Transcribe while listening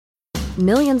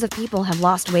Millions of people have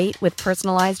lost weight with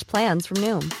personalized plans from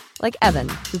Noom. Like Evan,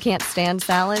 who can't stand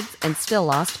salads and still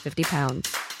lost 50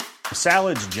 pounds.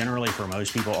 Salads generally for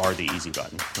most people are the easy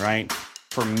button, right?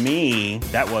 For me,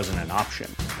 that wasn't an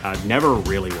option. I never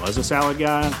really was a salad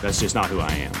guy. That's just not who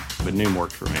I am. But Noom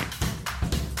worked for me.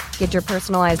 Get your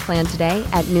personalized plan today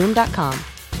at Noom.com.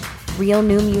 Real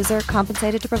Noom user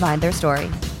compensated to provide their story.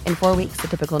 In 4 weeks, the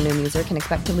typical Noom user can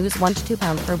expect to lose 1 to 2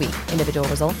 pounds per week. Individual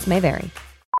results may vary.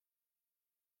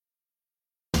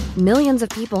 Millions of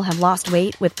people have lost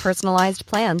weight with personalized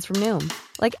plans from Noom.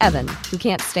 Like Evan, who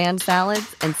can't stand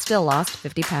salads and still lost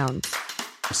 50 pounds.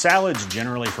 Salads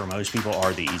generally for most people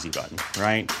are the easy button,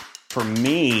 right? For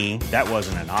me, that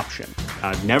wasn't an option.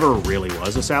 I never really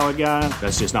was a salad guy.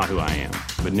 That's just not who I am.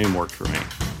 But Noom worked for me.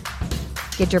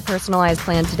 Get your personalized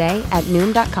plan today at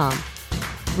Noom.com.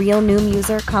 Real Noom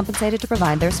user compensated to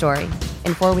provide their story.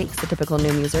 In 4 weeks, the typical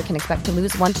Noom user can expect to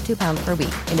lose 1 to 2 pounds per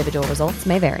week. Individual results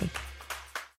may vary.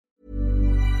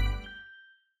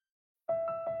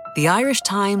 The Irish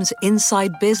Times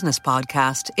Inside Business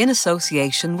podcast in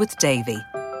association with Davy.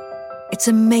 It's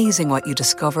amazing what you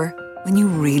discover when you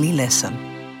really listen.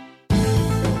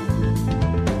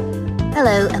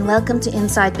 Hello and welcome to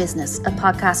Inside Business, a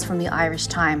podcast from the Irish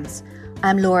Times.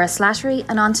 I'm Laura Slattery,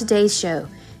 and on today's show,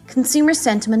 consumer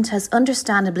sentiment has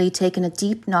understandably taken a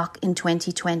deep knock in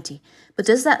 2020. But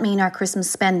does that mean our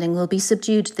Christmas spending will be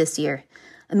subdued this year?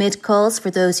 Amid calls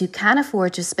for those who can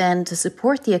afford to spend to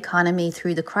support the economy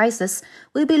through the crisis,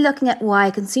 we'll be looking at why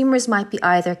consumers might be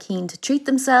either keen to treat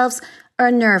themselves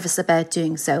or nervous about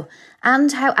doing so,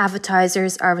 and how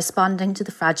advertisers are responding to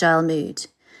the fragile mood.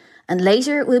 And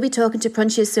later, we'll be talking to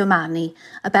Proinsias O'Mahony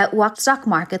about what stock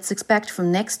markets expect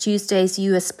from next Tuesday's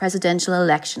US presidential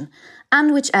election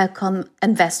and which outcome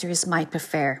investors might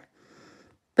prefer.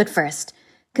 But first,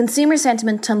 consumer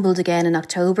sentiment tumbled again in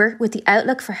October, with the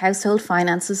outlook for household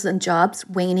finances and jobs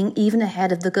waning even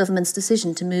ahead of the government's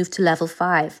decision to move to level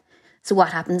 5. So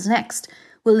what happens next?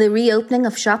 Will the reopening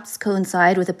of shops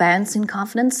coincide with a bounce in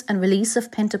confidence and release of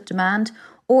pent-up demand,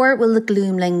 or will the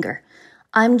gloom linger?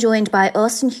 I'm joined by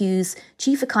Austin Hughes,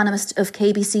 Chief Economist of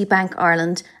KBC Bank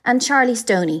Ireland, and Charlie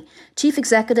Stoney, Chief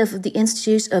Executive of the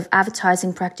Institute of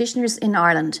Advertising Practitioners in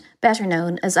Ireland, better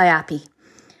known as IAPI.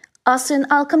 Austin,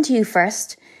 I'll come to you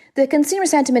first. The Consumer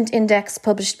Sentiment Index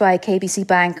published by KBC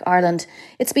Bank Ireland,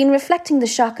 it's been reflecting the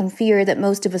shock and fear that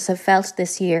most of us have felt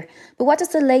this year. But what does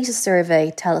the latest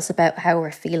survey tell us about how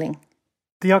we're feeling?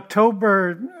 The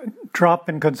October drop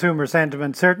in consumer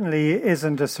sentiment certainly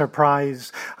isn't a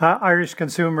surprise. Irish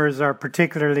consumers are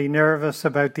particularly nervous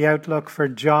about the outlook for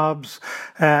jobs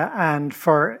and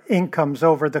for incomes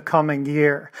over the coming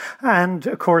year. And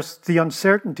of course, the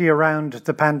uncertainty around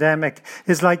the pandemic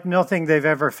is like nothing they've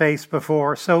ever faced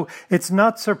before. So it's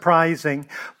not surprising,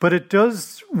 but it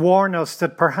does warn us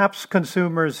that perhaps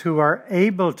consumers who are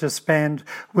able to spend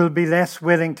will be less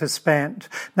willing to spend.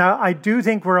 Now, I do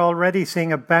think we're already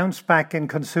seeing a bounce back in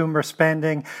consumer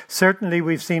spending. Certainly,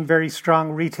 we've seen very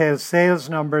strong retail sales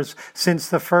numbers since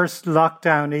the first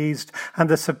lockdown eased, and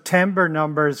the September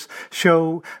numbers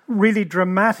show really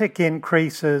dramatic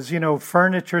increases. You know,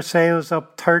 furniture sales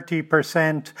up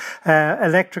 30%,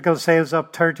 electrical sales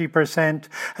up 30%.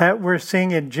 We're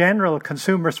seeing in general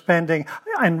consumer spending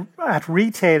and at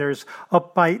retailers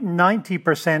up by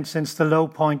 90% since the low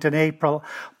point in April.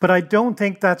 But I don't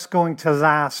think that's going to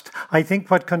last. I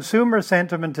think what consumer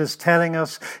sentiment is telling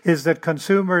us is that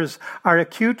consumers are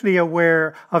acutely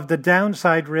aware of the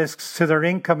downside risks to their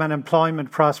income and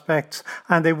employment prospects,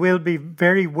 and they will be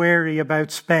very wary about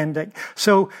spending.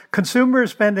 So consumer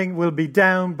spending will be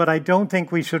down, but I don't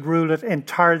think we should rule it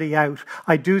entirely out.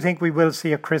 I do think we will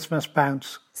see a Christmas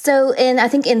bounce. So I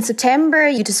think in September,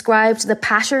 you described the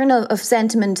pattern of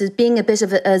sentiment as being a bit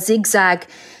of a zigzag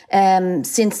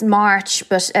since March,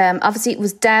 but obviously it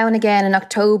was down again in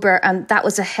October, and that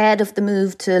was ahead of the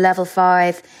move to level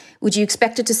 5. Would you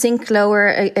expect it to sink lower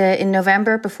in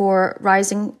November before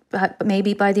rising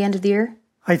maybe by the end of the year?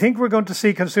 I think we're going to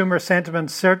see consumer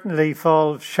sentiment certainly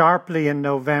fall sharply in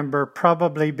November,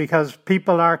 probably because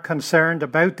people are concerned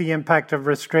about the impact of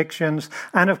restrictions.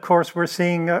 And of course, we're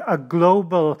seeing a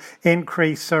global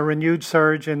increase, a renewed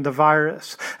surge in the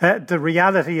virus. The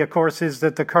reality, of course, is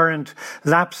that the current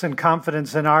lapse in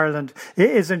confidence in Ireland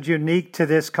isn't unique to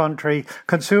this country.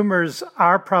 Consumers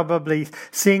are probably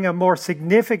seeing a more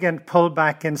significant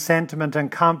pullback in sentiment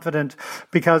and confidence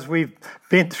because we've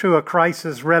been through a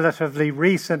crisis relatively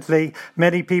recently.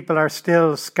 Many people are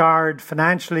still scarred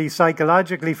financially,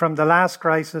 psychologically from the last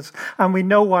crisis, and we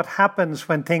know what happens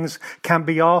when things can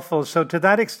be awful. So to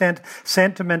that extent,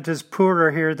 sentiment is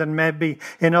poorer here than maybe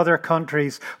in other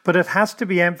countries. But it has to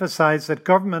be emphasized that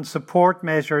government support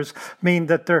measures mean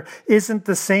that there isn't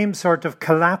the same sort of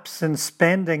collapse in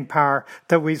spending power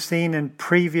that we've seen in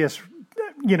previous,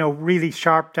 really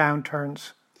sharp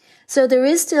downturns. So there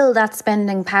is still that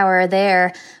spending power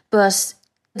there, but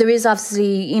there is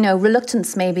obviously,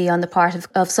 reluctance maybe on the part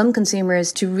of some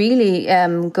consumers to really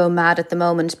go mad at the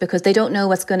moment because they don't know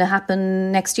what's going to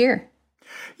happen next year.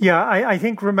 Yeah, I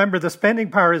think, remember, the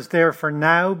spending power is there for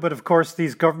now, but of course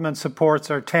these government supports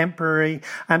are temporary.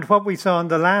 And what we saw in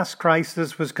the last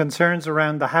crisis was concerns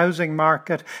around the housing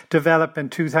market develop in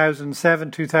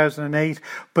 2007, 2008,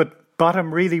 but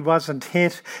bottom really wasn't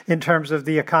hit in terms of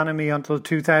the economy until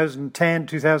 2010,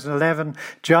 2011,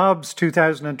 jobs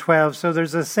 2012. So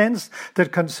there's a sense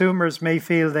that consumers may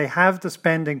feel they have the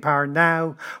spending power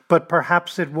now, but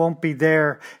perhaps it won't be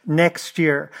there next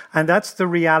year. And that's the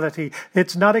reality.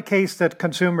 It's not a case that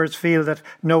consumers feel that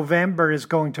November is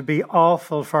going to be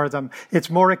awful for them. It's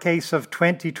more a case of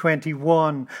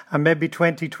 2021 and maybe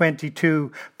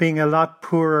 2022 being a lot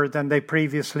poorer than they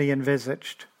previously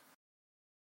envisaged.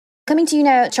 Coming to you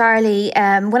now, Charlie,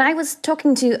 when I was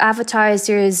talking to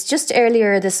advertisers just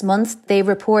earlier this month, they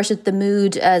reported the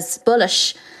mood as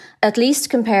bullish, at least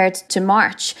compared to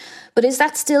March. But is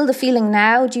that still the feeling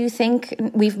now? Do you think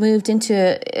we've moved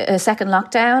into a second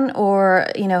lockdown, or,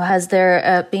 has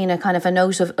there been a kind of a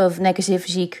note of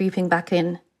negativity creeping back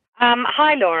in?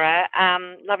 Hi, Laura.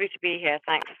 Lovely to be here.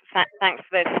 Thanks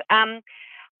for this.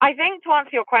 I think, to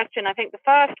answer your question, I think the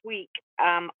first week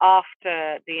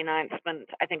after the announcement,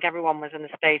 I think everyone was in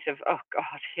a state of, oh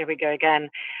God, here we go again.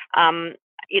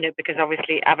 Because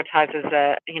obviously advertisers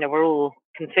are, we're all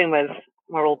consumers,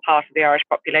 we're all part of the Irish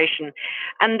population.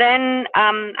 And then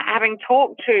having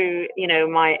talked to,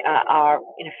 our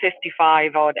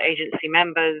 55 odd agency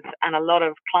members and a lot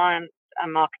of clients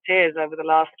and marketeers over the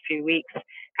last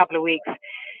couple of weeks,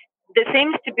 there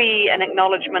seems to be an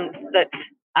acknowledgement that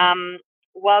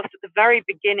whilst at the very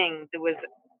beginning there was a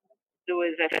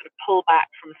sort of pullback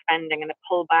from spending and a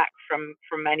pullback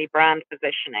from any brand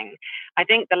positioning, I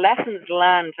think the lessons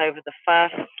learned over the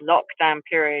first lockdown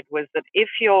period was that if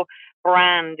your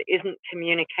brand isn't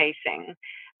communicating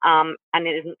and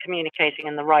it isn't communicating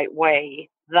in the right way,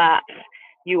 that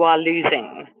you are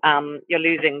losing. You're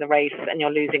losing the race and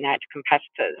you're losing out to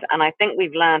competitors. And I think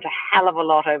we've learned a hell of a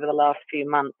lot over the last few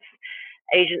months.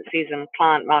 Agencies and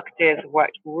client marketeers have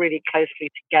worked really closely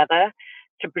together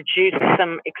to produce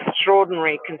some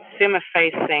extraordinary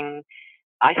consumer-facing,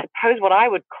 I suppose what I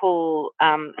would call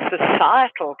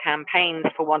societal campaigns,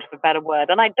 for want of a better word.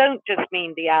 And I don't just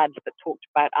mean the ads that talked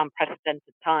about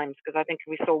unprecedented times, because I think if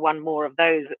we saw one more of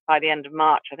those by the end of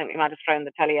March, I think we might have thrown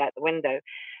the telly out the window.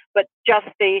 But just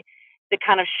the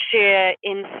kind of sheer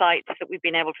insights that we've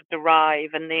been able to derive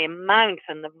and the amount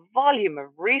and the volume of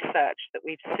research that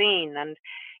we've seen. And,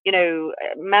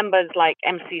 members like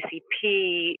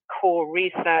MCCP, Core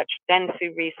Research,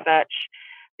 Dentsu Research,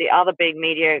 the other big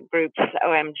media groups,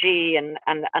 OMG and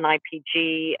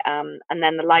IPG, and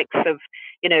then the likes of,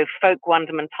 Folk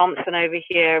Wunderman Thompson over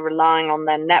here, relying on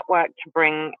their network to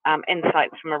bring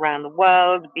insights from around the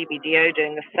world, BBDO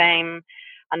doing the same.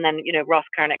 And then,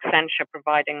 Rothko and Accenture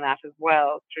providing that as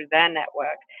well through their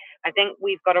network. I think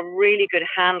we've got a really good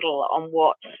handle on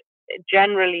what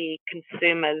generally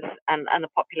consumers and the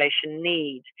population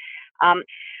need.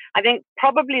 I think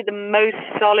probably the most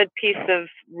solid piece of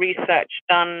research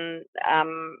done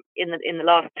in the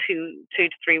last two to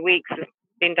 3 weeks has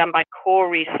been done by Core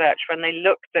Research, when they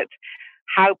looked at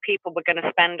how people were going to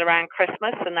spend around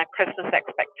Christmas and their Christmas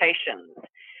expectations.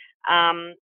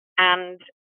 And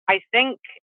I think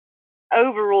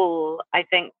overall,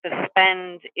 the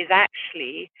spend is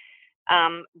actually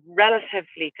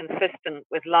relatively consistent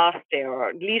with last year, or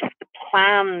at least the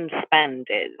planned spend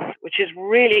is, which is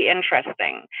really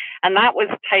interesting. And that was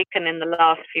taken in the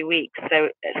last few weeks. So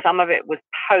some of it was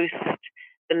post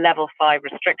the level 5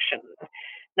 restrictions.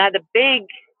 Now, the big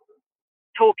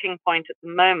talking point at the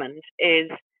moment is,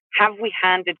 have we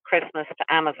handed Christmas to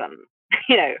Amazon?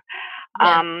 Yeah.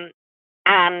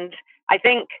 And I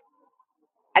think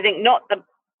not that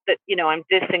I'm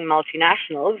dissing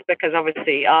multinationals, because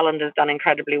obviously Ireland has done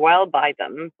incredibly well by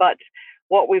them. But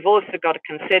what we've also got to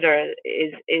consider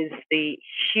is the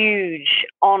huge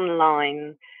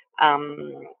online,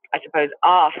 I suppose,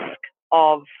 ask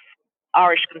of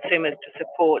Irish consumers to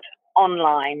support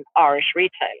online Irish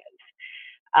retailers.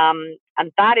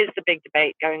 And that is the big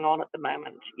debate going on at the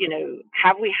moment. You know,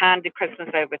 have we handed Christmas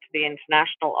over to the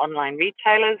international online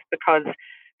retailers because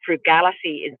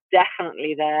frugality is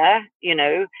definitely there, you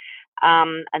know,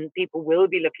 and people will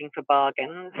be looking for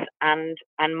bargains. And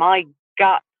my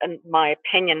gut and my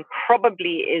opinion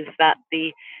probably is that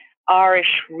the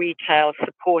Irish retail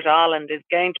Support Ireland is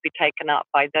going to be taken up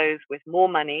by those with more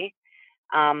money,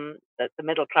 the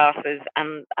middle classes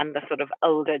and the sort of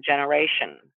older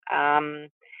generation.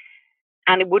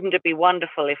 And wouldn't it be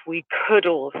wonderful if we could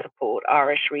all support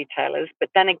Irish retailers? But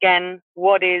then again,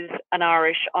 what is an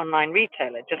Irish online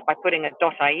retailer? Just by putting a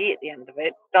 .ie at the end of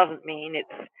it doesn't mean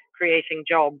it's creating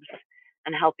jobs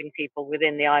and helping people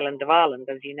within the island of Ireland,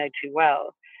 as you know too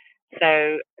well.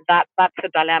 So that's a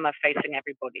dilemma facing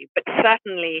everybody. But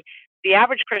certainly the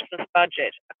average Christmas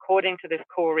budget, according to this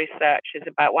core research, is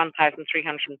about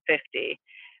 1,350.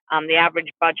 The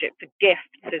average budget for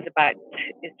gifts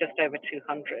is just over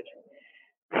 200.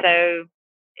 So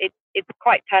it's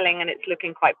quite telling, and it's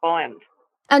looking quite buoyant.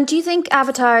 And do you think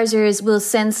advertisers will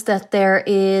sense that there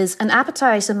is an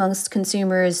appetite amongst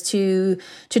consumers to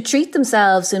treat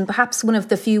themselves in perhaps one of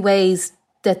the few ways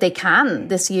that they can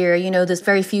this year? You know, there's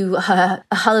very few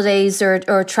holidays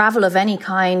or travel of any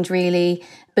kind, really.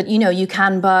 But, you know, you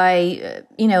can buy,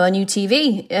 a new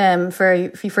TV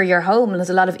for your home. There's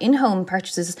a lot of in-home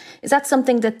purchases. Is that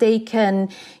something that they can,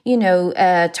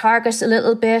 target a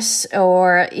little bit?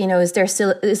 Or, is there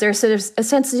sort of a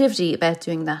sensitivity about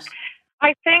doing that?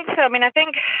 I think so. I mean, I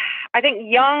think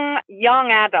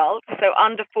young adults, so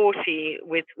under 40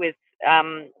 with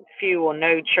few or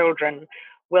no children,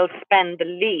 will spend the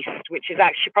least, which is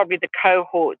actually probably the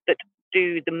cohort that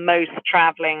do the most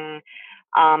traveling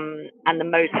and the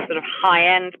most sort of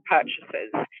high-end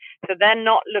purchases. So they're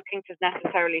not looking to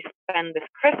necessarily spend this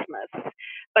Christmas.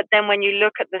 But then when you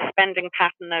look at the spending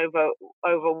pattern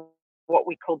over what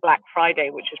we call Black Friday,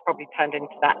 which has probably turned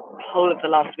into that whole of the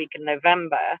last week in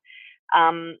November,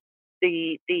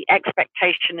 the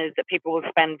expectation is that people will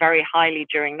spend very highly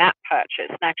during that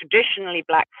purchase. Now, traditionally,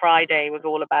 Black Friday was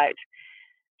all about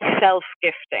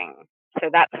self-gifting. So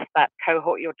that's that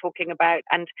cohort you're talking about.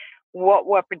 And what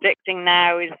we're predicting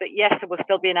now is that, yes, there will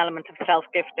still be an element of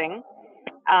self-gifting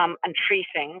and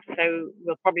treating. So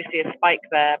we'll probably see a spike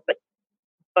there.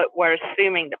 But we're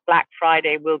assuming that Black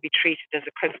Friday will be treated as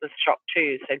a Christmas shop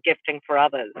too. So gifting for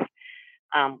others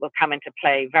will come into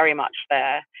play very much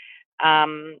there.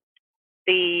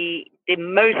 The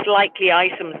most likely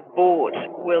items bought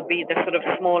will be the sort of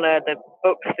smaller, the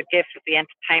books, the gifts, the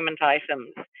entertainment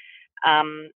items.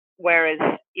 Whereas,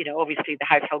 obviously the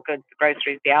household goods, the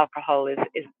groceries, the alcohol is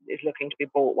looking to be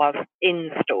bought whilst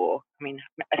in store. I mean,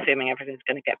 assuming everything's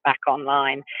going to get back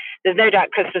online. There's no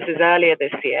doubt Christmas is earlier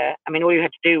this year. I mean, all you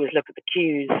had to do was look at the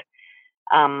queues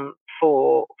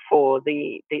for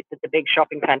the big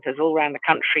shopping centres all around the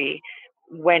country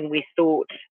when we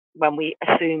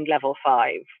assumed level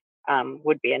 5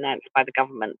 would be announced by the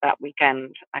government that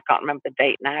weekend. I can't remember the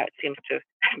date now. It seems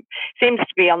to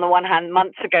be on the one hand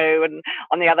months ago, and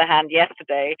on the other hand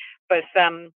yesterday. But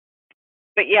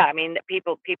yeah, I mean,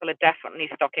 people are definitely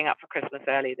stocking up for Christmas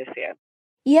early this year.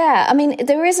 Yeah, I mean,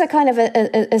 there is a kind of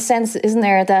a sense, isn't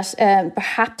there, that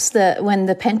perhaps when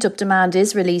the pent-up demand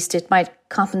is released, it might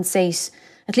compensate,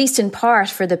 at least in part,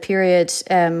 for the period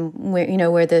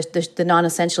where the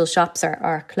non-essential shops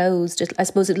are closed. I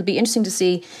suppose it'll be interesting to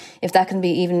see if that can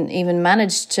be even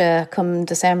managed come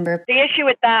December. The issue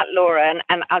with that, Laura,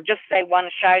 and I'll just say one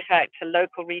shout out to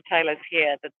local retailers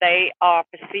here, that they are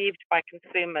perceived by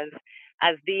consumers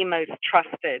as the most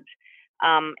trusted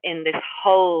in this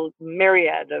whole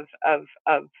myriad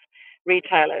of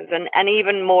retailers, and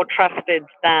even more trusted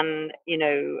than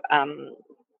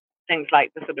things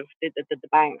like the sort of the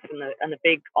banks and the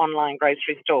big online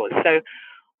grocery stores. So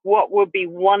what would be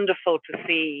wonderful to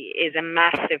see is a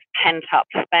massive pent-up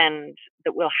spend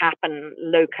that will happen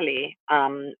locally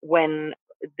when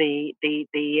the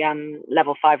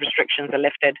level 5 restrictions are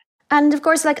lifted. And of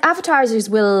course, like, advertisers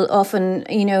will often,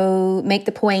 make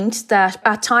the point that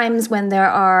at times when there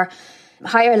are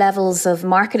higher levels of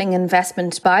marketing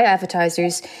investment by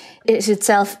advertisers, it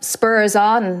itself spurs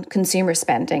on consumer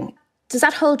spending. Does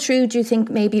that hold true, do you think,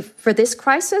 maybe for this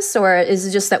crisis, or is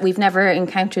it just that we've never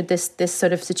encountered this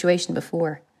sort of situation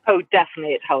before? Oh,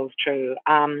 definitely it holds true.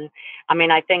 I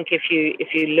mean, I think if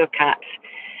you look at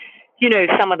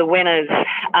some of the winners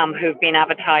who've been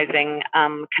advertising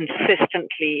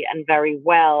consistently and very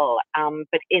well,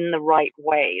 but in the right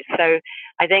way. So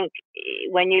I think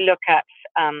when you look at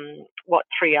what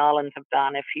Three Ireland have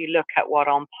done, if you look at what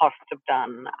An Post have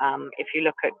done, if you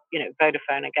look at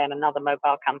Vodafone, again, another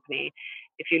mobile company,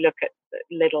 if you look at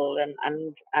Lidl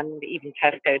and even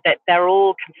Tesco, that they're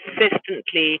all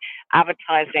consistently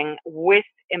advertising with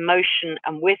emotion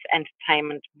and with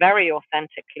entertainment very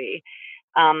authentically,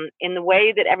 in the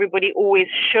way that everybody always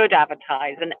should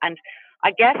advertise. And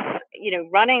I guess,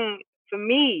 running, for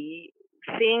me,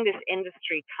 seeing this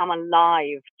industry come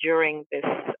alive during this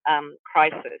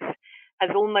crisis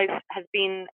has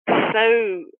been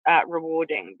so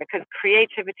rewarding, because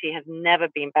creativity has never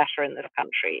been better in this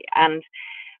country. And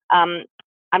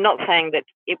I'm not saying that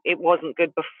it wasn't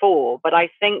good before, but I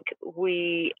think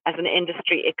we as an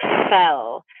industry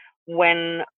excel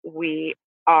when we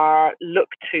are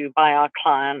looked to by our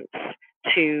clients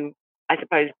to, I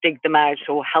suppose, dig them out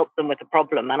or help them with a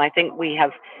problem. And I think we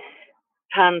have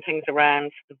turned things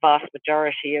around for the vast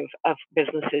majority of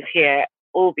businesses here,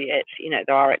 albeit,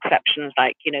 there are exceptions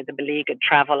like, the beleaguered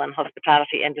travel and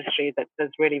hospitality industry that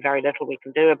there's really very little we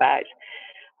can do about,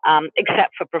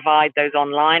 except for provide those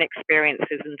online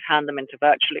experiences and turn them into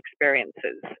virtual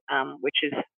experiences, which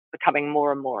is becoming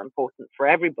more and more important for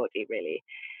everybody, really.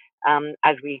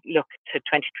 As we look to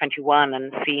 2021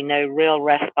 and see no real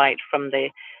respite from the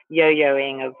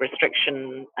yo-yoing of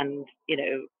restriction and,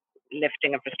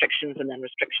 lifting of restrictions and then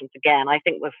restrictions again. I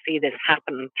think we'll see this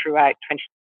happen throughout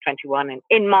 2021,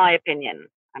 in my opinion.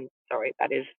 I'm sorry,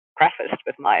 that is prefaced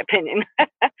with my opinion.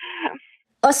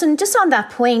 Austin, just on that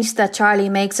point that Charlie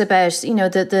makes about,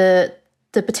 the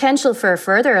potential for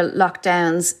further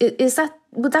lockdowns,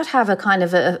 would that have a kind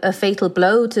of a fatal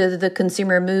blow to the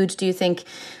consumer mood, do you think?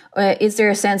 Is there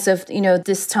a sense of,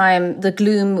 this time the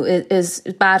gloom is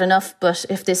bad enough, but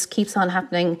if this keeps on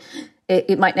happening,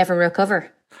 it might never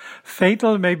recover?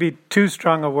 Fatal may be too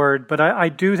strong a word, but I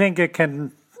do think it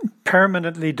can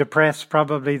permanently depress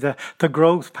probably the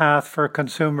growth path for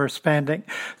consumer spending.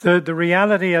 The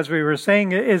reality, as we were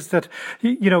saying, is that,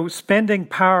 spending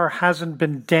power hasn't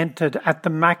been dented at the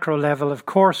macro level. Of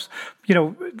course,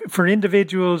 for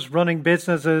individuals running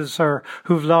businesses or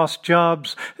who've lost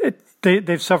jobs,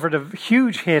 they've suffered a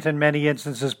huge hit in many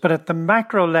instances, but at the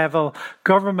macro level,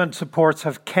 government supports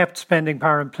have kept spending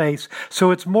power in place. So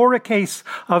it's more a case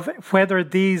of whether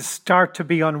these start to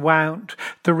be unwound.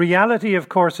 The reality, of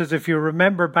course, is if you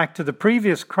remember back to the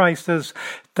previous crisis,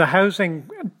 the housing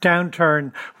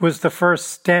downturn was the first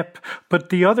step, but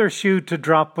the other shoe to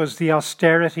drop was the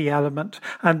austerity element.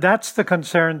 And that's the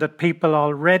concern that people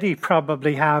already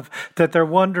probably have, that they're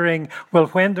wondering, well,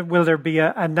 when will there be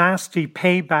a nasty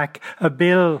payback, a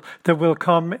bill that will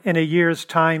come in a year's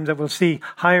time that will see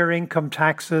higher income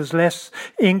taxes, less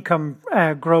income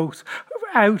growth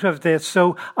out of this.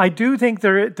 So I do think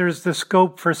there's the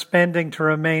scope for spending to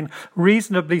remain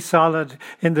reasonably solid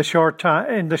in the short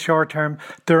term.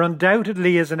 There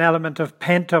undoubtedly is an element of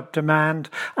pent-up demand,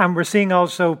 and we're seeing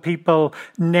also people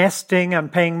nesting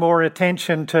and paying more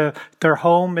attention to their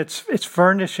home, its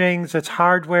furnishings, its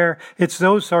hardware, it's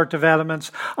those sort of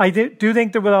elements. I do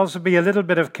think there will also be a little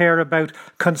bit of care about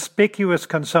conspicuous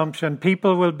consumption.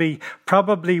 People will be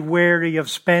probably wary of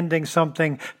spending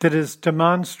something that is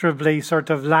demonstrably sort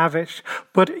of lavish.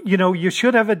 But, you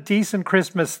should have a decent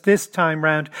Christmas this time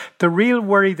round. The real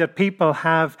worry that people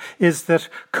have is that,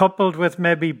 coupled with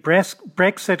maybe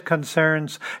Brexit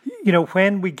concerns,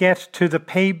 when we get to the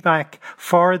payback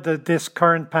for this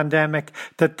current pandemic,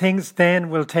 that things then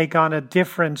will take on a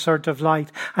different sort of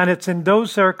light. And it's in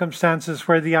those circumstances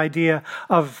where the idea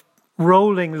of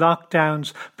rolling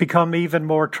lockdowns become even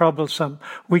more troublesome.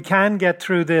 We can get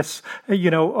through this,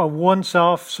 a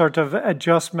once-off sort of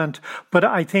adjustment. But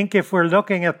I think if we're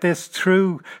looking at this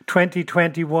through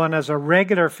 2021 as a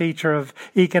regular feature of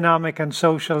economic and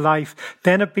social life,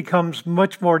 then it becomes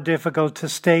much more difficult to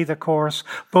stay the course,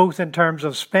 both in terms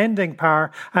of spending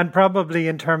power and probably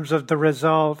in terms of the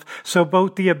resolve. So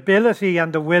both the ability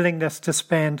and the willingness to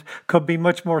spend could be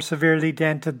much more severely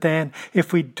dented then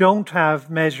if we don't have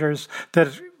measures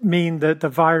that mean that the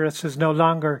virus is no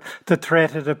longer the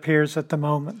threat it appears at the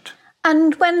moment.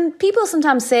 And when people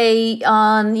sometimes say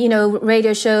on,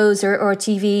 radio shows or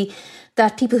TV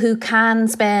that people who can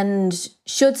spend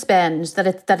should spend, that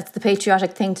it's the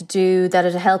patriotic thing to do, that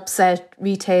it helps out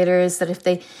retailers, that if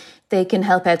they can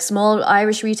help out small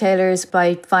Irish retailers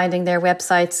by finding their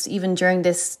websites even during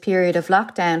this period of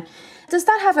lockdown, has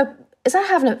that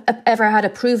ever had a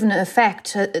proven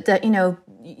effect that,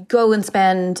 go and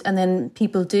spend and then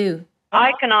people do?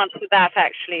 I can answer that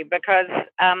actually, because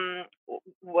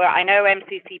I know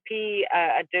MCCP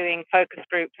are doing focus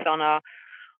groups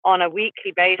on a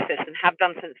weekly basis and have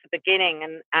done since the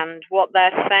beginning. And what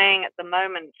they're saying at the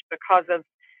moment, because of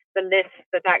the list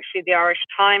that actually the Irish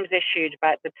Times issued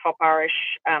about the top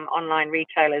Irish online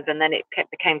retailers, and then it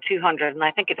became 200, and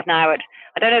I think it's now at,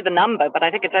 I don't know the number, but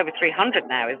I think it's over 300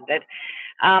 now, isn't it?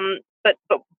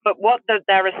 But what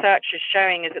their research is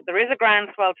showing is that there is a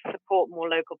groundswell to support more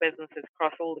local businesses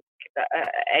across all the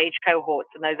age cohorts,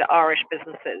 and those are Irish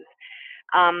businesses.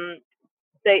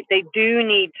 They do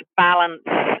need to balance,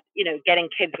 getting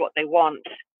kids what they want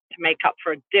to make up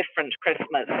for a different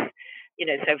Christmas.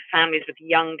 So families with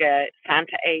younger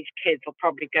Santa-age kids will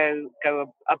probably go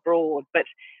abroad, but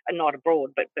not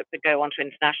abroad, but go onto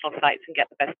international sites and get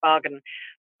the best bargain.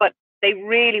 But they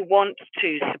really want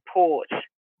to support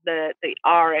the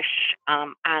Irish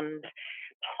and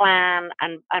plan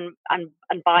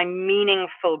and buy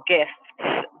meaningful gifts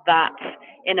that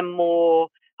in a more,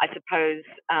 I suppose,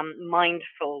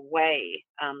 mindful way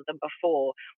than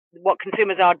before. What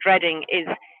consumers are dreading is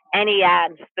any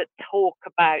ads that talk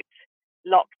about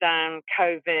lockdown,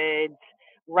 COVID,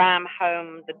 ram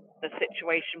home the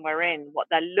situation we're in. What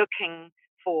they're looking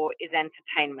for is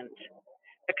entertainment,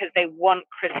 because they want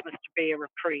Christmas to be a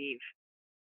reprieve.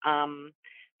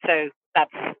 So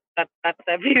that's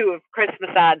their view of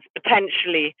Christmas ads,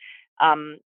 potentially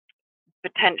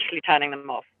turning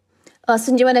them off.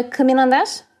 Austin, do you want to come in on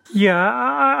that? Yeah,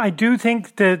 I do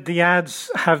think that the ads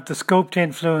have the scope to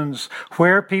influence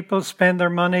where people spend their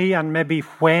money and maybe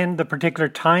when, the particular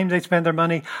time they spend their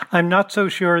money. I'm not so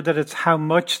sure that it's how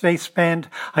much they spend.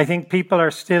 I think people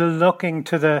are still looking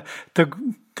to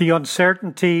the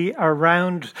uncertainty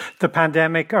around the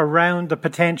pandemic, around the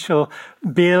potential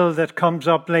bill that comes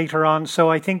up later on.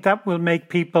 So I think that will make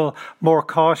people more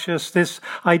cautious. This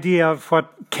idea of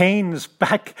what Keynes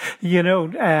back,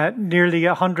 nearly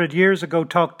 100 years ago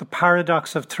talked, the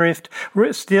paradox of thrift,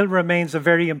 still remains a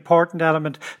very important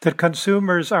element, that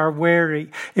consumers are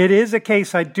wary. It is a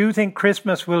case, I do think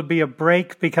Christmas will be a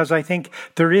break, because I think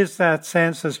there is that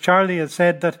sense, as Charlie has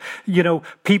said, that,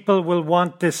 people will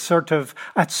want this sort of,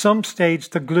 at some stage,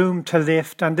 the gloom to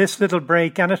lift, and this little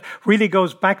break. And it really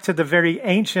goes back to the very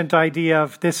ancient idea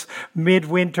of this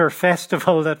midwinter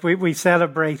festival that we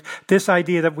celebrate, this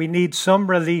idea that we need some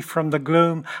relief from the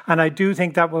gloom. And I do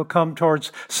think that will come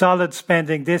towards solid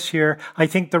spending this year. I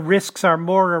think the risks are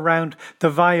more around the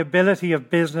viability of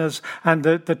business and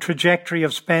the trajectory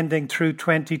of spending through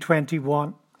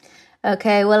 2021.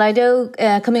 Okay, well, I know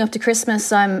coming up to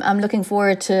Christmas, I'm looking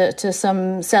forward to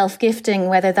some self-gifting.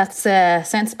 Whether that's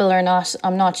sensible or not,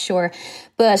 I'm not sure.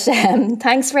 But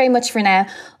thanks very much for now.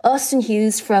 Austin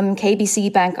Hughes from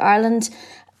KBC Bank Ireland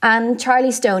and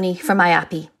Charlie Stoney from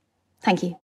IAPI. Thank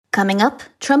you. Coming up,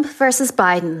 Trump versus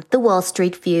Biden, the Wall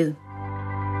Street View.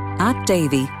 At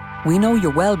Davy, we know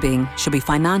your well-being should be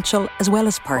financial as well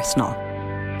as personal.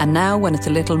 And now, when it's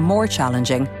a little more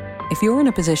challenging, if you're in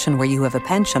a position where you have a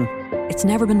pension, it's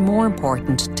never been more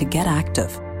important to get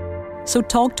active. So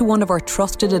talk to one of our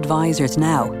trusted advisors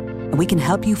now, and we can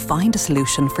help you find a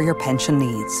solution for your pension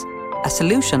needs. A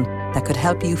solution that could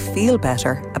help you feel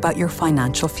better about your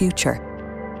financial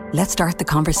future. Let's start the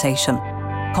conversation.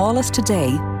 Call us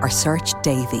today or search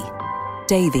Davy.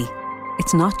 Davy.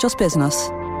 It's not just business,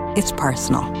 it's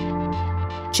personal.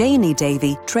 J&E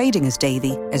Davy, trading as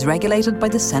Davy, is regulated by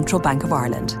the Central Bank of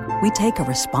Ireland. We take our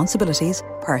responsibilities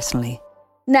personally.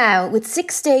 Now, with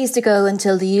 6 days to go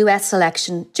until the US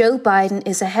election, Joe Biden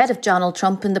is ahead of Donald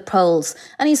Trump in the polls,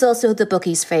 and he's also the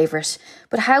bookies' favourite.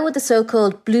 But how would the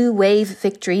so-called blue wave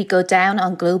victory go down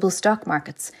on global stock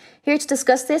markets? Here to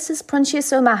discuss this is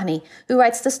Pruntius O'Mahony, who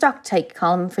writes the Stock Take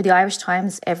column for the Irish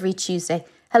Times every Tuesday.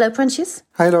 Hello, Pruntius.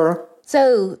 Hi, Laura.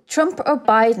 So, Trump or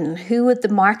Biden, who would the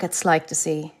markets like to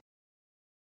see?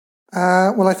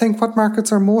 Well, I think what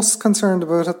markets are most concerned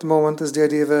about at the moment is the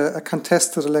idea of a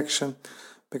contested election,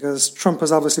 because Trump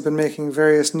has obviously been making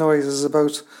various noises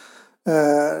about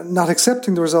not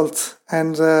accepting the result,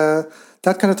 and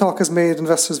that kind of talk has made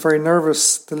investors very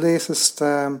nervous. The latest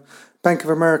Bank of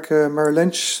America Merrill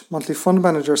Lynch monthly fund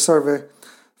manager survey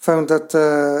found that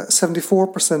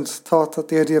 74% thought that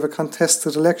the idea of a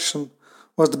contested election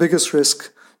was the biggest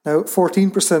risk. Now,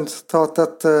 14% thought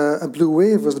that a blue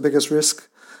wave was the biggest risk.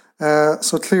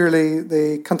 So clearly,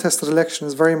 the contested election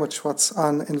is very much what's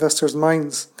on investors'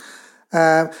 minds.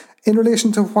 In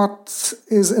relation to what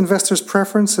is investors'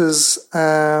 preferences,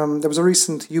 there was a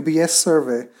recent UBS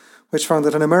survey which found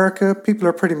that in America, people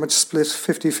are pretty much split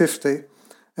 50-50,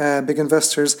 big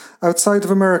investors. Outside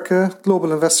of America,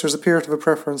 global investors appear to have a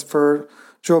preference for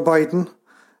Joe Biden.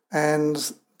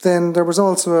 And then there was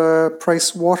also a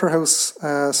Price Waterhouse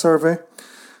survey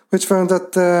which found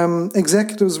that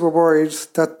executives were worried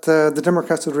that the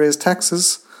Democrats would raise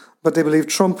taxes, but they believed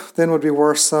Trump then would be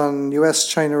worse on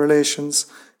US-China relations,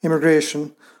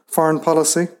 immigration, foreign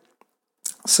policy.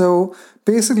 So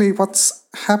basically what's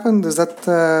happened is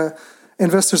that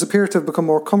investors appear to have become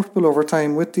more comfortable over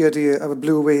time with the idea of a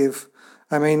blue wave.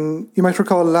 I mean, you might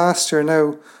recall last year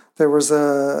now, there was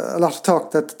a lot of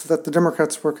talk that the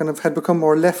Democrats were had become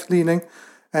more left-leaning,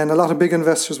 and a lot of big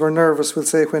investors were nervous, we'll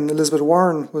say, when Elizabeth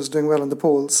Warren was doing well in the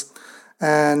polls.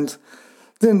 And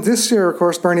then this year, of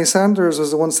course, Bernie Sanders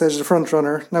was the one stage the front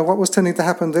runner. Now, what was tending to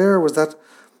happen there was that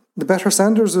the better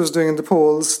Sanders was doing in the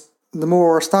polls, the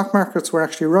more stock markets were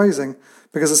actually rising,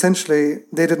 because essentially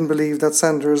they didn't believe that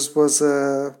Sanders was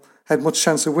had much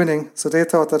chance of winning. So they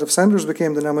thought that if Sanders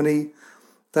became the nominee,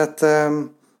 that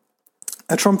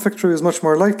a Trump victory was much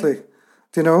more likely,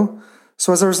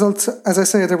 So as a result, as I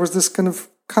say, there was this kind of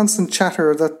constant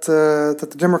chatter that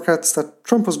the Democrats, that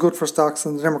Trump was good for stocks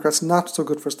and the Democrats not so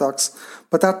good for stocks.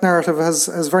 But that narrative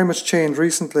has very much changed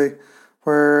recently,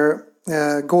 where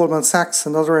Goldman Sachs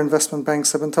and other investment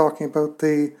banks have been talking about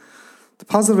the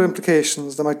positive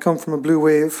implications that might come from a blue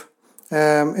wave.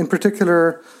 In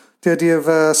particular, the idea of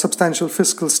a substantial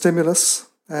fiscal stimulus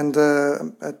and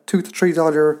a $2 to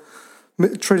 $3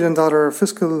 trillion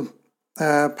fiscal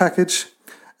package.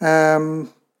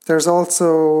 There's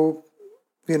also,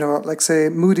 say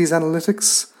Moody's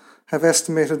Analytics have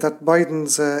estimated that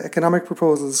Biden's economic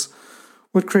proposals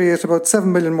would create about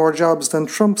 7 million more jobs than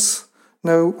Trump's.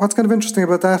 Now, what's kind of interesting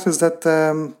about that is that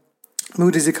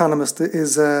Moody's economist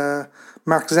is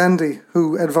Mark Zandi,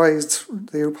 who advised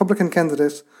the Republican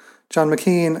candidate John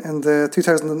McCain in the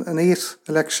 2008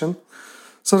 election.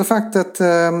 So the fact that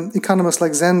economists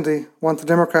like Zandi want the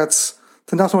Democrats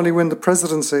to not only win the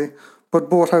presidency, but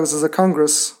both houses of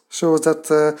Congress, shows that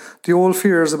the old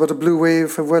fears about a blue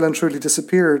wave have well and truly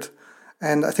disappeared.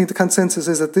 And I think the consensus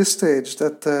is at this stage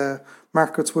that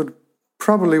markets would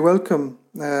probably welcome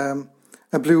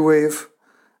a blue wave.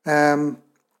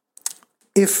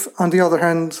 If, on the other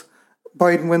hand,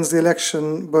 Biden wins the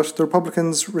election, but the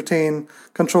Republicans retain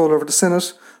control over the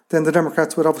Senate, then the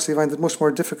Democrats would obviously find it much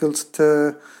more difficult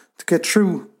to get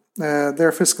through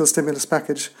their fiscal stimulus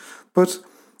package. But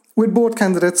with both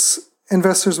candidates,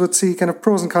 investors would see kind of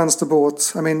pros and cons to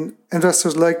both. I mean,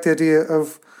 investors like the idea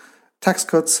of tax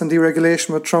cuts and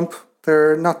deregulation with Trump.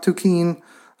 They're not too keen,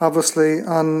 obviously,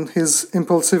 on his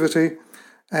impulsivity,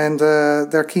 and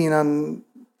they're keen on,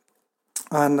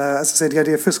 as I say, the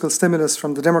idea of fiscal stimulus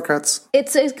from the Democrats.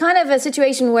 It's kind of a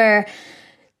situation where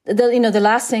the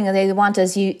last thing they want,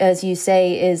 as you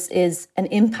say, is an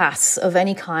impasse of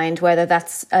any kind, whether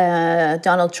that's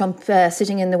Donald Trump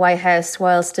sitting in the White House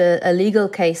whilst a legal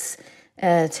case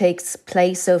takes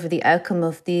place over the outcome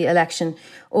of the election,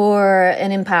 or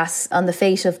an impasse on the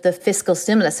fate of the fiscal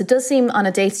stimulus. It does seem on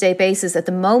a day-to-day basis at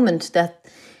the moment that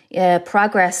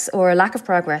progress or lack of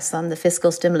progress on the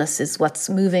fiscal stimulus is what's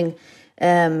moving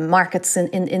markets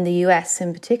in the US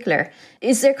in particular.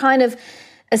 Is there kind of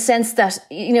a sense that,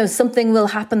 something will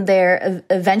happen there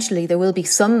eventually? There will be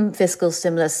some fiscal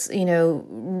stimulus,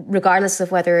 regardless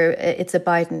of whether it's a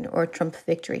Biden or Trump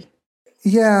victory?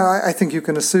 Yeah, I think you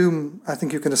can assume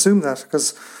that,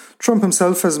 because Trump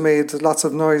himself has made lots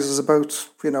of noises about,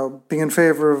 being in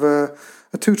favour of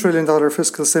a $2 trillion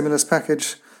fiscal stimulus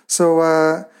package. So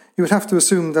you would have to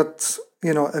assume that,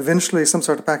 eventually some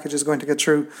sort of package is going to get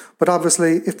through. But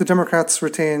obviously, if the Democrats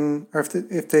retain, or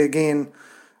if they gain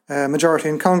majority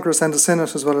in Congress and the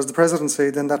Senate as well as the presidency,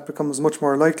 then that becomes much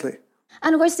more likely.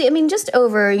 And of course, just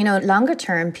over, longer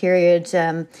term period,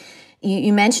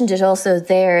 you mentioned it also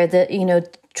there, that,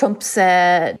 Trump's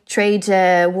trade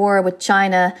war with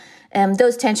China,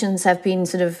 those tensions have been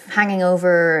sort of hanging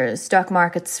over stock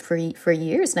markets for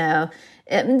years now.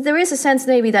 There is a sense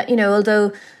maybe that,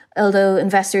 although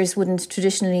investors wouldn't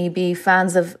traditionally be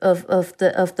fans of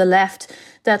the left,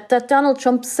 that Donald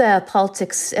Trump's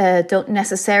politics don't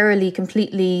necessarily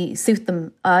completely suit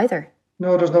them either.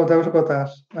 No, there's no doubt about that.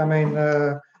 I mean,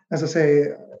 as I say,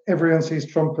 everyone sees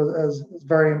Trump as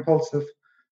very impulsive,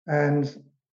 and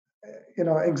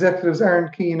executives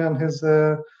aren't keen on his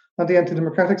on the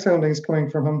anti-democratic soundings coming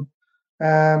from him.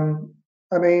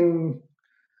 I mean,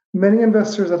 many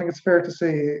investors, I think it's fair to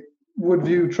say, would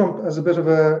view Trump as a bit of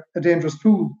a dangerous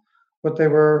fool, but they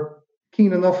were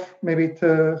keen enough maybe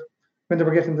to, when they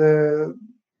were getting the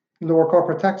lower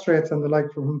corporate tax rates and the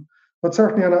like from him. But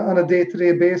certainly on a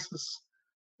day-to-day basis,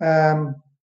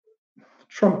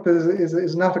 Trump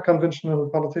is not a conventional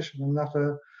politician and not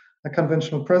a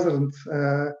conventional president.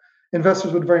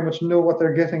 Investors would very much know what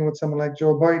they're getting with someone like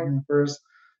Joe Biden, whereas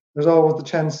there's always the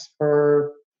chance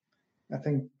for, I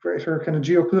think, greater kind of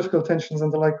geopolitical tensions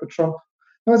and the like with Trump.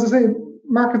 Now, as I say,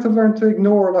 markets have learned to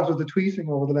ignore a lot of the tweeting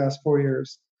over the last 4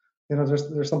 years.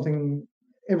 There's something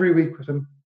every week with him.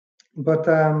 But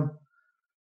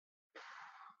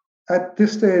at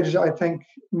this stage, I think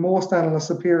most analysts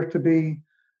appear to be,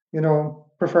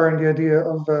 preferring the idea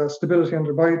of stability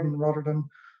under Biden rather than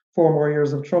 4 more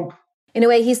years of Trump. In a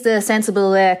way, he's the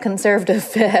sensible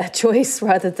conservative choice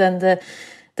rather than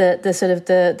the sort of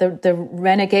the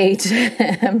renegade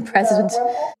president.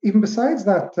 Even besides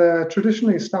that,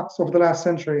 traditionally stocks over the last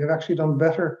century have actually done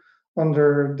better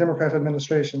under Democrat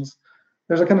administrations.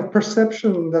 There's a kind of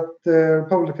perception that the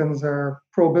Republicans are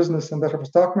pro-business and better for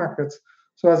stock markets.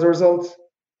 So as a result,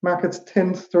 markets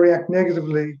tend to react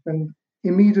negatively and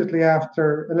immediately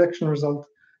after election result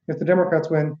if the Democrats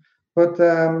win. But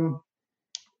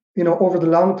over the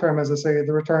long term, as I say,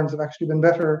 the returns have actually been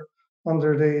better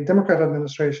under the Democrat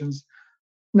administrations.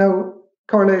 Now,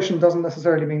 correlation doesn't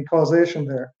necessarily mean causation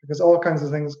there, because all kinds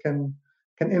of things can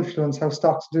influence how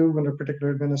stocks do under a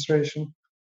particular administration.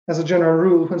 As a general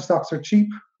rule, when stocks are cheap,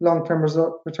 long-term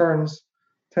returns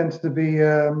tend to be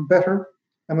better,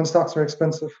 and when stocks are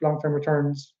expensive, long-term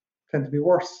returns tend to be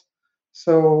worse.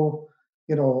 So,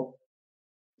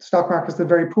 stock markets did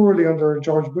very poorly under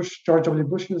George W.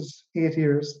 Bush's 8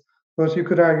 years, but you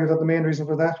could argue that the main reason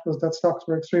for that was that stocks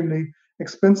were extremely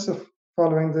expensive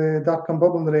following the dot-com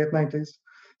bubble in the late 90s.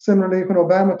 Similarly, when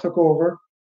Obama took over,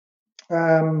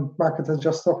 markets had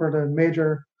just suffered a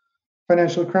major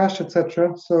financial crash,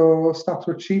 etc. So stocks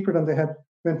were cheaper than they had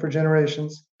been for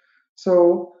generations.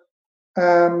 So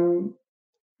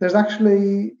there's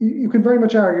actually, you can very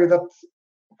much argue that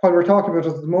while we're talking about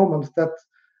it at the moment, that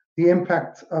the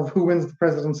impact of who wins the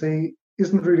presidency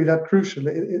isn't really that crucial.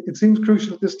 It seems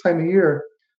crucial at this time of year,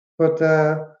 but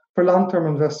for long-term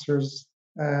investors,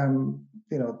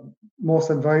 most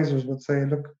advisors would say,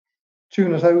 look,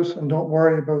 tune it out and don't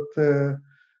worry about the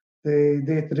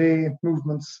day-to-day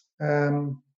movements.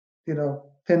 10,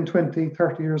 20,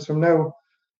 30 years from now,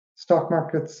 stock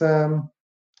markets, they're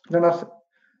not,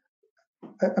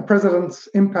 a president's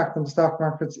impact on the stock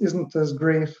markets isn't as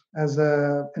great as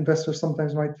investors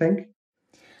sometimes might think.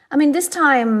 I mean, this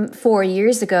time 4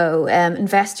 years ago,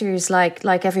 investors, like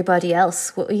everybody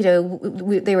else,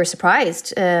 they were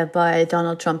surprised by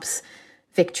Donald Trump's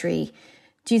victory.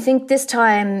 Do you think this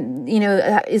time,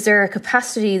 is there a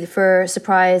capacity for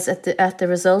surprise at the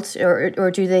result,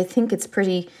 or do they think it's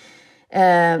pretty?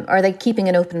 Are they keeping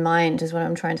an open mind? Is what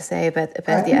I'm trying to say about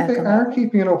the outcome. They are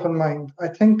keeping an open mind. I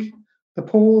think the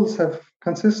polls have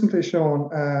consistently shown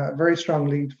a very strong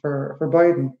lead for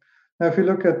Biden. Now, if you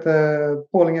look at the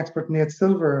polling expert Nate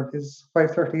Silver, his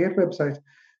 538 website,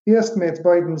 he estimates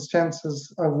Biden's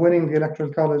chances of winning the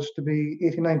Electoral College to be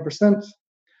 89%.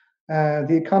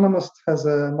 The Economist has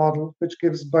a model which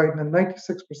gives Biden a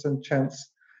 96%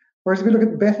 chance. Whereas if you look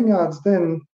at betting odds,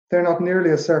 then they're not nearly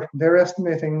as certain. They're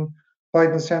estimating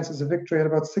Biden's chances of victory at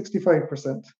about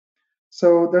 65%.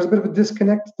 So there's a bit of a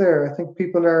disconnect there. I think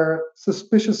people are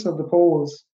suspicious of the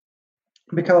polls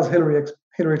because Hillary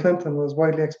Clinton was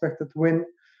widely expected to win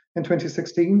in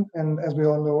 2016, and as we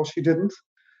all know, she didn't.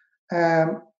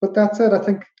 But that said, I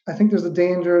think there's a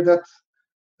danger that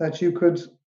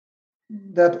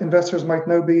investors might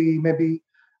now be maybe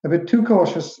a bit too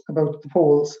cautious about the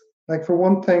polls. Like, for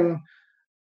one thing,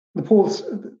 the polls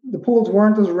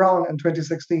weren't as wrong in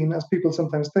 2016 as people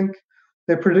sometimes think.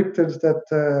 They predicted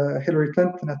that Hillary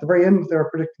Clinton, at the very end, they were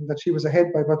predicting that she was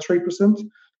ahead by about 3%.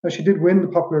 Now, she did win the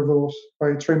popular vote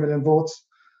by 3 million votes,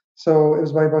 so it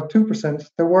was by about 2%.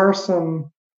 There were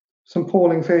some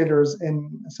polling failures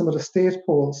in some of the state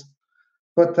polls,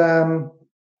 but the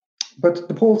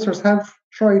pollsters have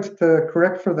tried to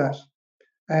correct for that.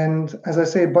 And as I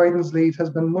say, Biden's lead has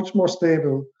been much more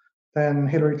stable than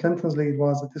Hillary Clinton's lead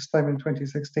was at this time in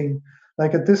 2016.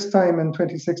 Like, at this time in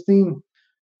 2016,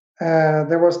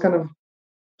 there was kind of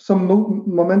some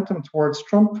momentum towards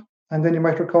Trump. And then you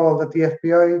might recall that the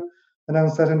FBI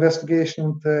announced that investigation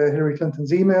into Hillary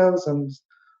Clinton's emails, and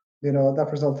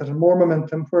that resulted in more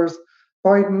momentum. Whereas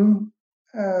Biden,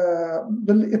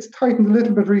 it's tightened a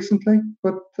little bit recently,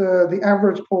 but the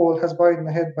average poll has Biden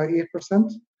ahead by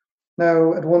 8%.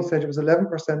 Now, at one stage it was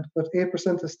 11%, but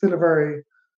 8% is still a very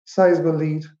sizable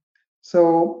lead.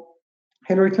 So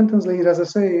Hillary Clinton's lead, as I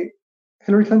say,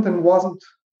 Hillary Clinton wasn't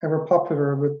ever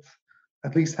popular with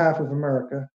at least half of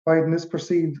America. Biden is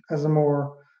perceived as a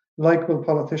more likable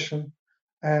politician,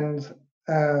 and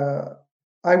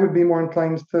I would be more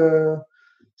inclined to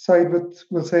side with,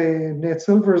 we'll say, Nate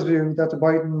Silver's view that the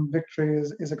Biden victory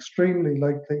is extremely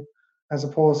likely, as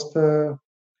opposed to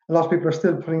a lot of people are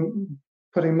still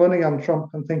putting money on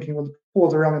Trump and thinking, well, the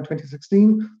polls are wrong in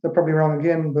 2016, they're probably wrong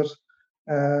again. But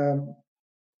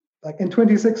like in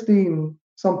 2016,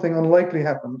 something unlikely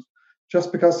happened.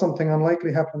 Just because something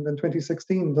unlikely happened in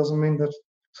 2016 doesn't mean that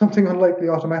something unlikely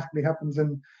automatically happens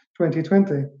in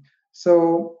 2020.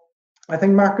 So I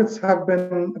think markets have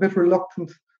been a bit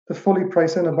reluctant to fully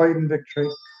price in a Biden victory,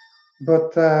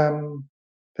 but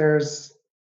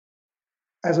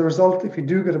as a result, if you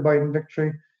do get a Biden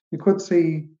victory, you could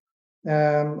see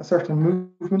a certain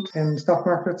movement in stock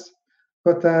markets.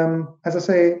 But as I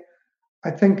say,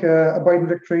 I think a Biden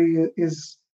victory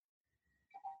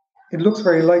it looks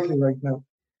very likely right now.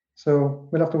 So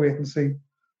we'll have to wait and see.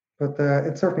 But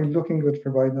it's certainly looking good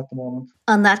for Biden at the moment.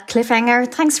 On that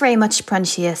cliffhanger, thanks very much,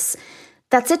 Pruntius.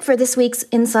 That's it for this week's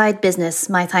Inside Business.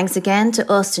 My thanks again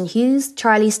to Austin Hughes,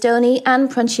 Charlie Stoney and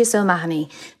Pruntius O'Mahony.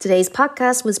 Today's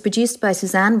podcast was produced by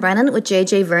Suzanne Brennan with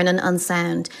JJ Vernon on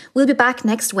sound. We'll be back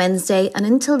next Wednesday, and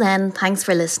until then, thanks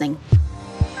for listening.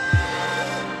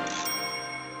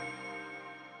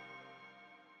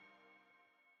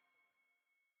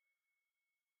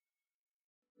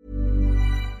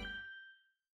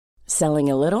 Selling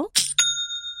a little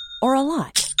or a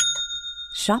lot?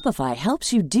 Shopify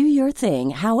helps you do your thing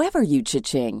however you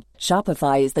cha-ching.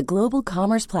 Shopify is the global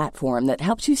commerce platform that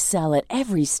helps you sell at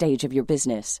every stage of your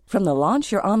business. From the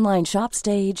launch your online shop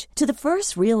stage to the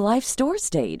first real-life store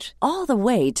stage, all the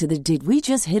way to the did we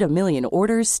just hit a million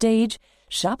orders stage.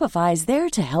 Shopify is there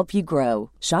to help you grow.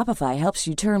 Shopify helps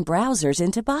you turn browsers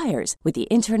into buyers with the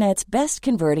internet's best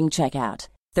converting checkout.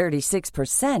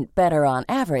 36% better on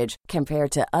average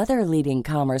compared to other leading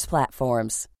commerce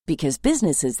platforms. Because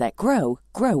businesses that grow,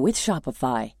 grow with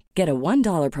Shopify. Get a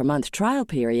 $1 per month trial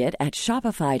period at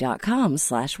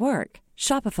shopify.com/work.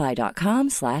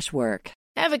 Shopify.com/work.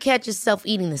 Ever catch yourself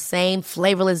eating the same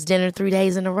flavorless dinner 3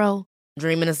 days in a row?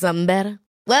 Dreaming of something better?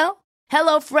 Well,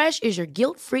 HelloFresh is your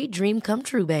guilt-free dream come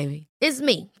true, baby. It's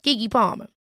me, Keke Palmer.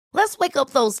 Let's wake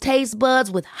up those taste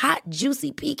buds with hot,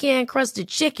 juicy pecan-crusted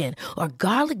chicken or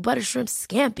garlic butter shrimp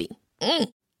scampi.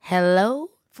 Hello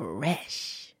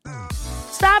Fresh.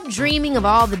 Stop dreaming of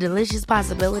all the delicious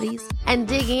possibilities and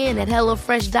dig in at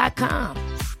HelloFresh.com.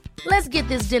 Let's get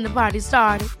this dinner party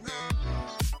started.